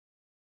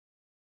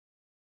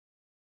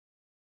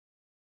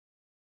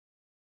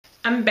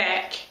I'm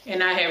back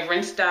and I have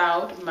rinsed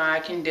out my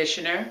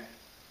conditioner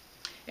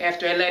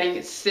after letting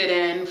it sit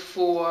in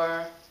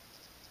for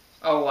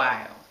a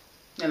while.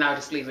 And I'll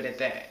just leave it at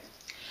that.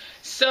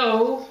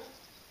 So,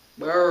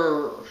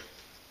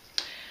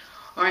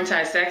 aren't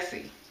I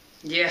sexy?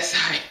 Yes,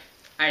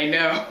 I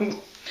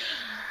know.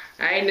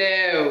 I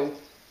know.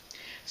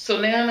 So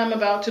now I'm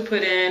about to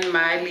put in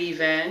my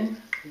leave-in,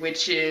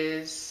 which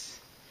is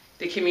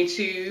the Kimmy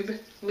Tube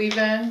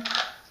leave-in.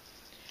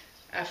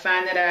 I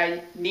find that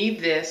I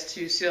need this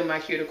to seal my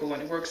cuticle,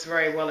 and it works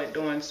very well at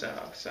doing so.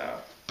 So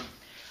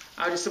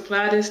I'll just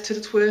apply this to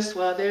the twist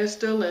while they're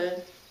still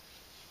in.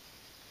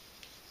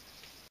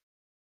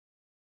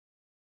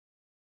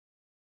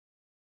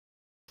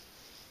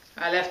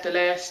 I left the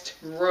last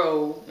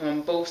row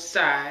on both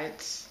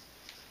sides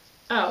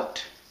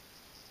out.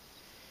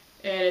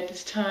 And at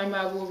this time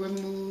I will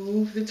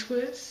remove the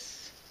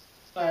twist.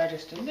 Apply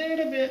just a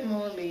little bit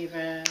more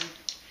leave-in.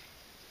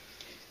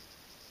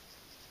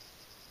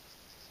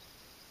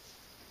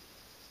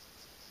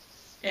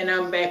 And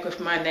I'm back with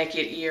my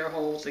naked ear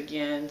holes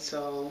again,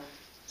 so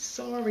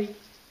sorry.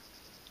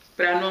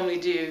 But I normally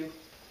do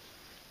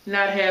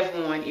not have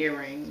on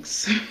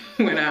earrings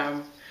when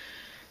I'm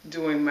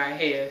doing my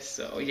hair,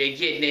 so you're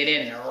getting it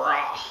in the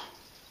raw.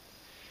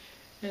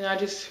 And I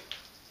just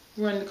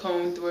run the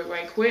comb through it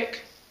right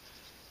quick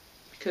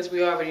because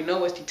we already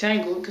know it's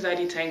detangled because I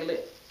detangled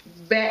it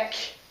back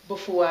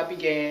before I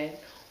began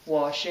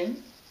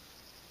washing.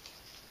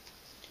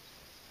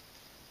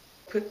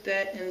 Put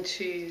that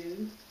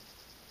into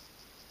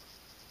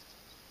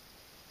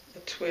a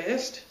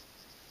twist.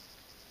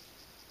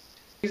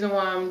 The reason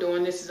why I'm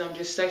doing this is I'm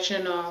just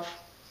sectioning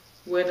off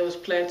where those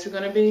plaits are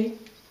going to be.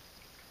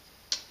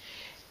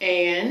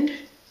 And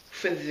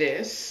for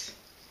this,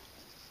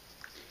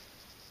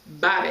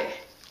 Bobby.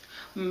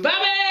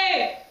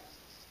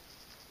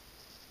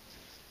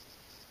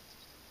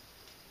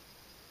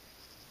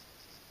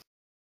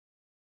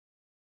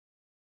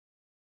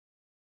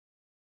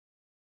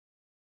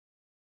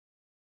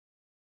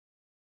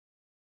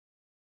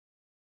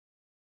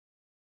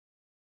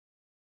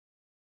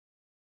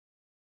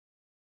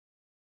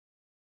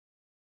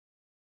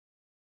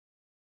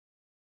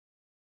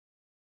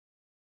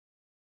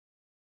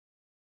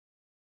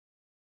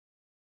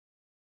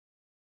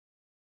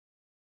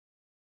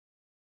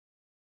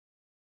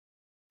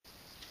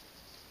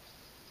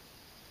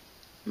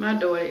 My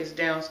daughter is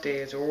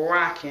downstairs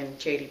rocking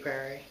Katy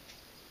Perry.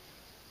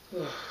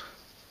 Ugh.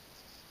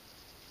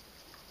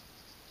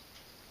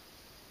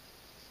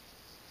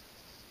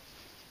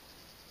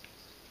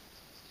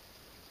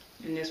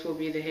 And this will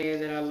be the hair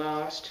that I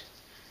lost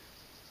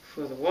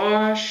for the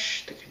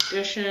wash, the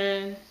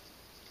condition,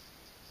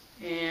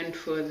 and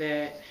for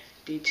that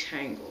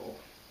detangle.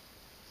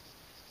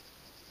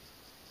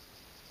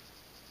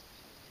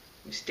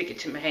 Let me stick it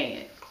to my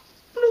hand.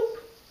 Bloop.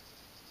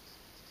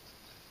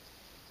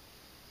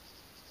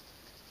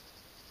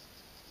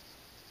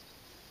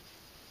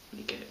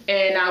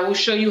 And I will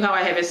show you how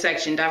I have it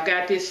sectioned. I've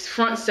got this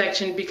front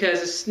section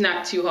because it's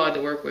not too hard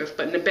to work with,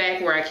 but in the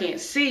back where I can't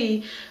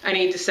see, I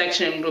need to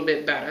section it a little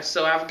bit better.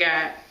 So I've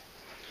got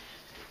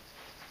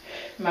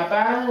my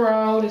bottom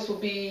row, this will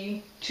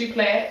be 2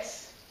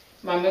 plaits.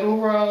 My middle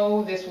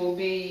row, this will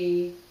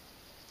be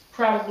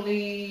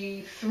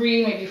probably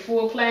 3, maybe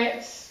 4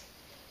 plaits.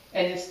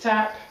 And this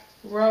top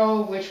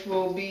row, which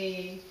will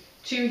be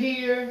 2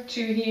 here,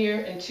 2 here,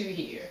 and 2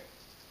 here.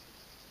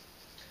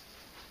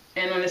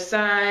 And on the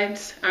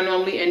sides, I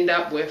normally end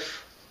up with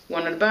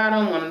 1 on the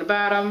bottom, 1 on the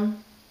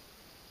bottom,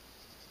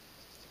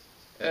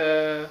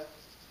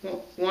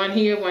 1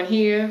 here, 1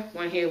 here,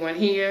 1 here, 1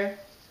 here,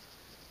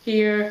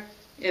 here,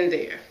 and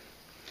there.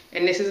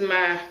 And this is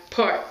my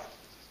part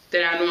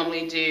that I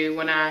normally do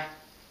when I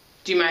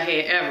do my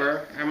hair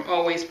ever. I'm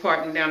always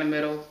parting down the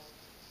middle.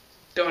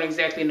 Don't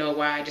exactly know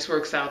why, it just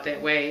works out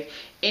that way.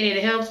 And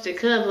it helps to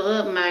cover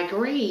up my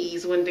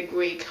grays when the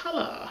gray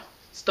color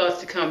starts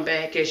to come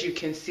back, as you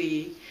can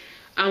see.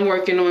 I'm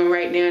working on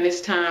right now, and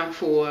it's time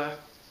for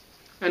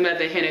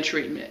another henna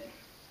treatment.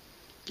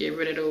 Get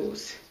rid of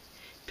those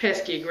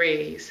pesky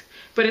grays.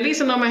 But at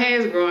least I know my hair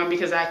is growing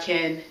because I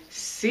can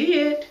see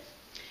it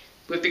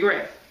with the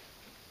gray.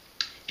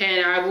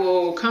 And I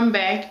will come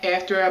back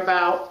after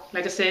about,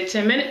 like I said,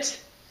 10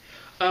 minutes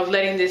of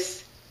letting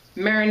this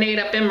marinate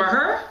up in my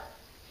hair.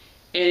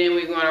 And then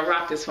we're going to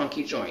rock this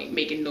funky joint,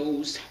 making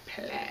those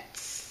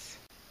plaits.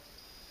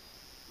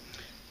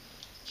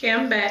 Okay,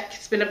 I'm back.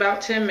 It's been about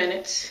 10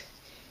 minutes.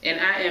 And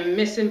I am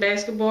missing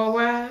Basketball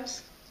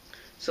Wives.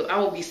 So I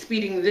will be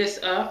speeding this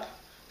up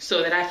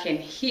so that I can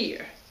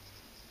hear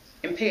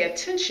and pay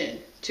attention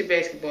to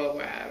Basketball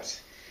Wives.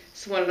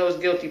 It's one of those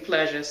guilty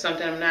pleasures,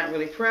 something I'm not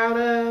really proud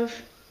of,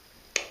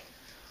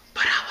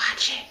 but I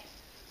watch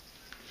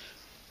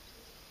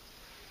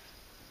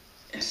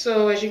it.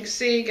 So as you can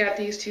see, got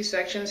these 2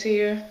 sections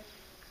here.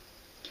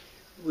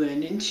 1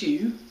 and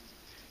 2.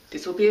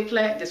 This will be a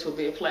plait, this will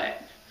be a plait.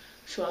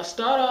 So I'll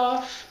start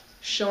off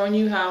showing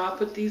you how I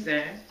put these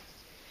in,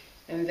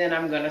 and then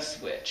I'm gonna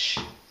switch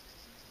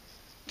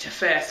to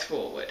fast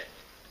forward.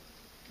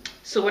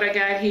 So what I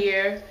got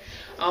here,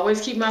 I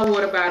always keep my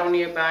water bottle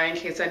nearby in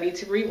case I need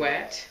to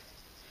re-wet.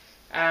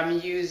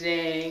 I'm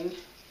using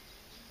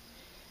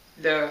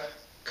the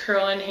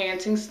Curl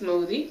Enhancing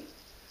Smoothie,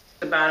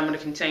 the bottom of the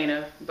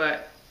container,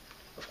 but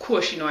of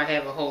course you know I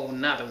have a whole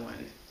nother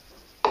one.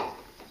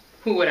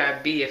 Who would I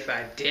be if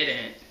I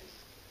didn't?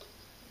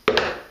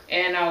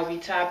 And I'll be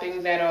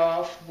topping that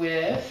off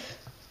with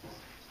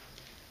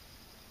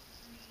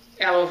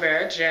aloe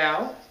vera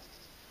gel.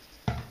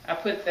 I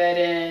put that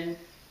in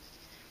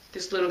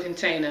this little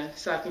container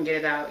so I can get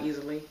it out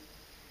easily.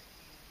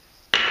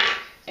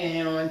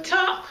 And on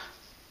top,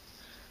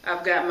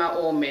 I've got my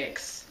oil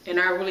mix, and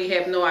I really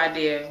have no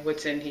idea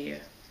what's in here.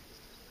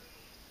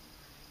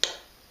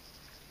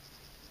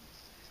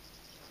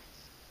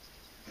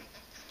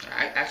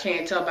 I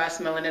can't tell by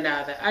smelling it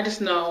either. I just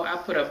know I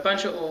put a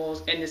bunch of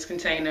oils in this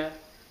container,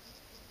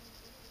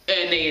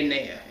 and they in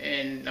there,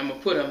 and I'm gonna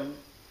put them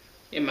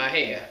in my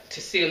hair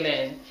to seal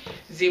in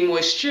the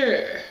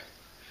moisture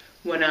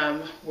when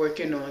I'm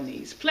working on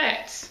these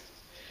plaits.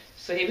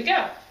 So here we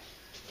go.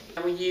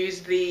 I'm gonna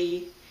use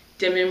the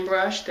dimming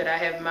brush that I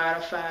have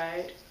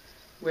modified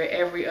where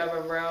every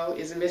other row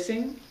is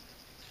missing,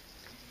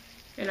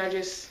 and I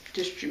just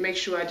make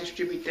sure I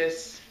distribute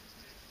this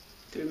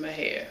through my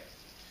hair.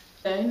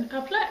 Then I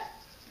plait.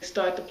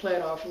 Start the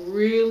plait off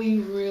really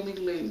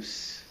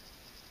loose,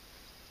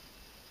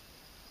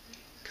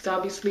 because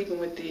I'll be sleeping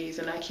with these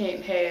and I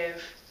can't have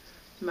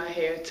my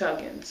hair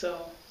tugging.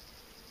 So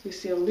you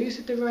see I'm loose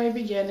at the very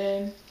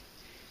beginning,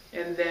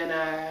 and then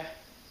I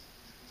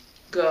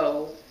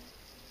go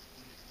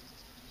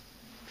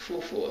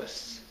full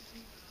force.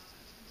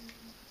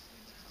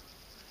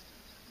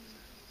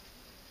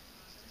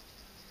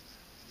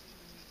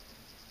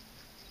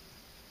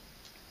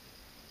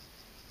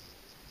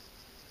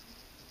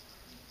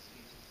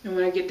 And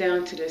when I get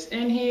down to this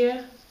end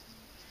here,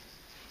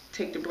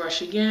 take the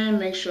brush again,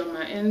 make sure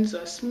my ends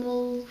are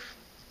smooth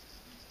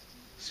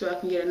so I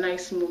can get a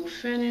nice smooth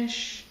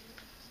finish.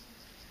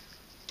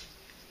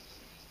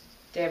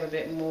 Dab a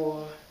bit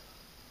more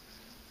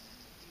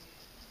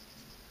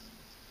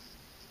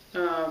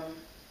aloe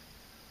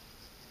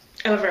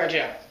vera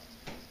gel.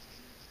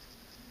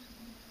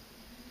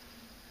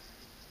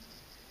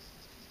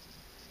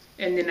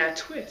 And then I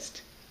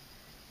twist.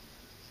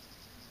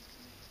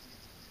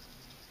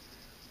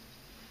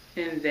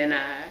 And then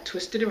I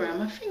twist it around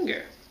my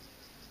finger,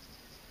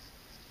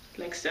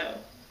 like so.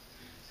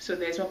 So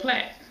there's my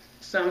plait.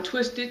 So I'm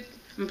twisted,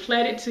 I'm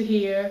plaited to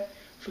here.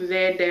 From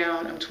there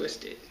down, I'm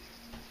twisted.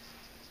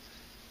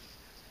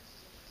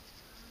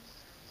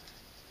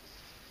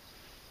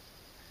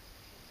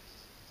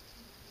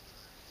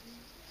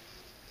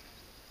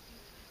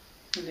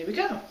 And there we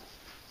go.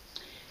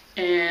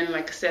 And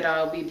like I said,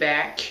 I'll be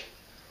back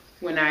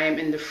when I am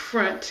in the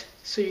front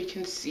so you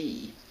can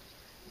see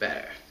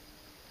better.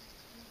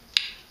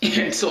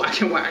 And so I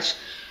can watch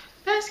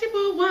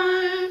Basketball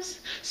Wives,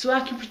 so I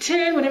can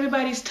pretend when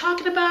everybody's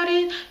talking about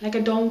it like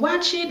I don't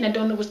watch it and I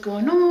don't know what's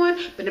going on,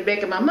 but in the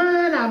back of my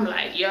mind I'm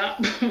like, yup,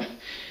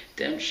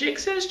 them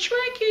chicks is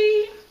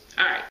tricky.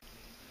 Alright,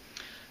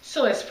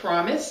 so as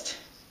promised,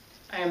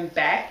 I am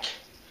back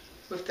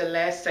with the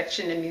last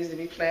section that needs to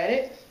be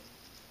plaited,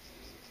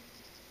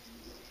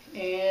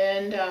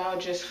 and I'll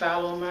just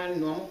follow my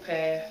normal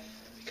path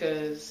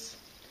because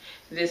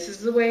this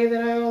is the way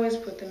that I always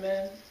put them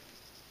in.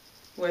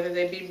 Whether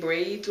they be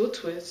braids or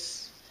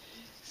twists,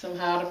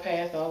 somehow the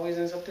path always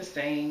ends up the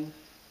same.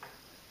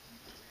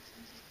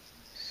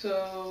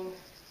 So,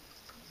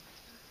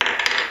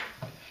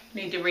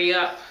 need to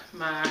re-up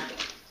my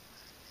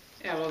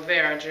aloe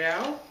vera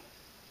gel.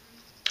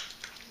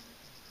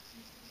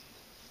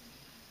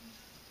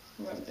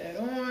 Rub that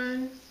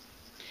on,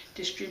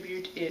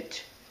 distribute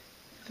it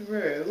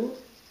through,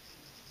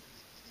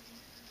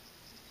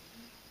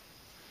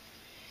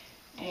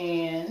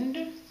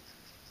 and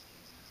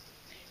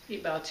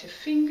about a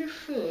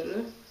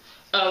fingerful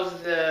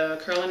of the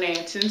Curl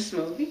Enhancing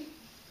Smoothie.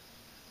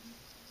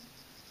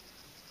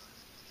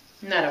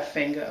 Not a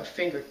finger, a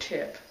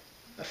fingertip.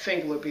 A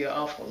finger would be an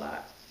awful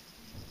lot.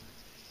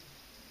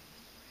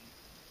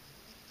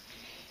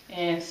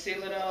 And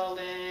seal it all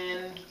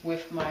in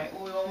with my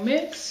oil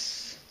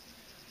mix.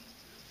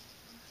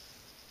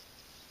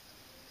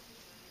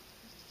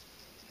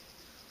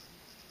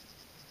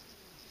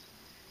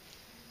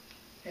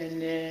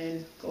 And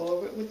then go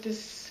over it with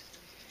this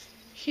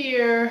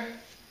here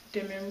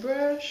dimming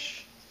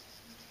brush.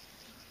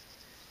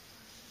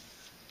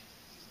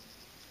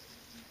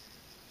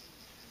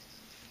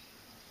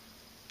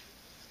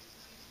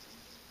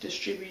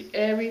 Distribute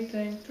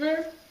everything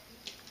through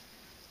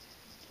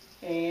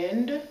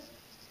and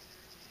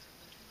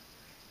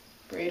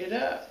braid it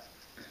up.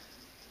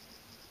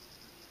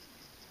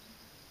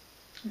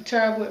 I'm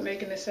terrible at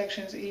making the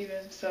sections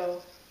even,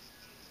 so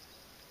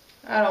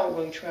I don't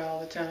really try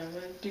all the time.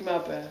 I do my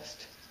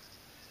best.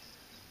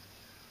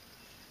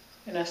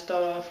 And I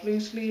start off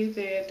loosely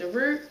there at the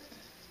root,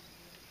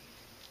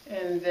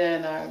 and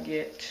then I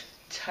get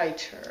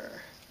tighter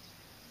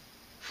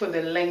for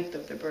the length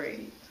of the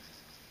braid.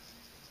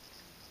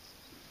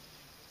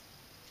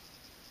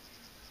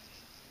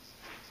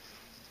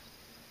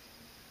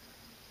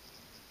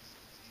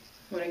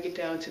 When I get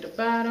down to the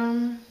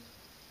bottom,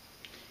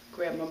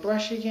 grab my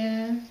brush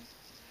again,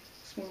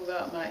 smooth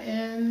out my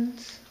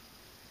ends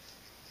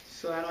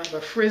so I don't have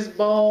a frizz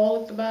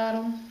ball at the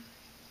bottom.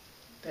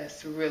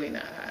 That's really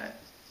not hot.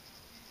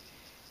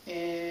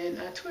 And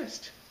I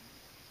twist.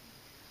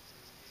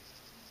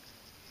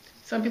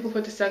 Some people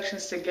put the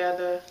sections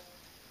together.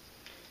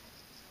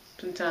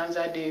 Sometimes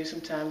I do,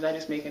 sometimes I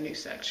just make a new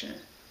section.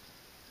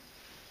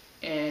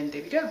 And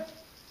there we go.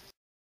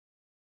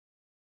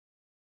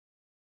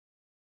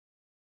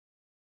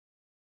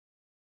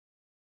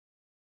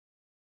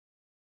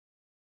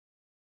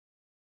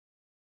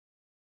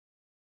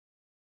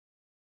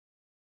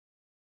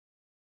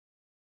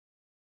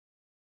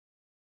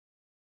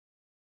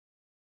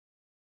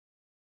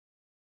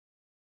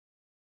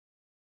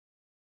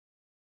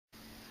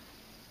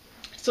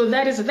 So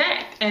that is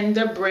that, and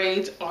the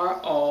braids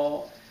are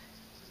all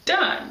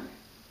done.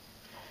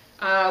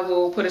 I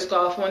will put a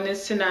scarf on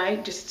this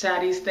tonight just to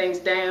tie these things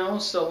down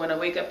so when I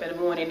wake up in the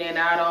morning they're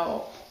not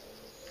all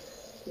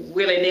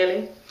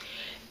willy-nilly.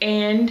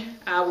 And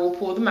I will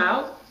pull them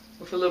out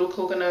with a little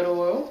coconut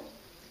oil,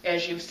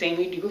 as you've seen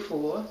me do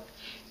before,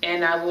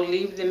 and I will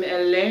leave them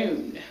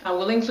alone. I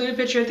will include a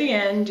picture at the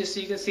end just so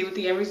you can see what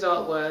the end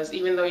result was.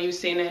 Even though you've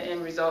seen the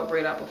end result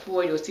braid out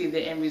before, you'll see the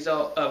end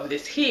result of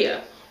this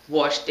here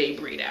wash day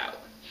braid out.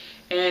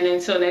 And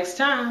until next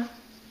time,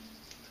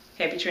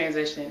 happy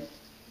transition.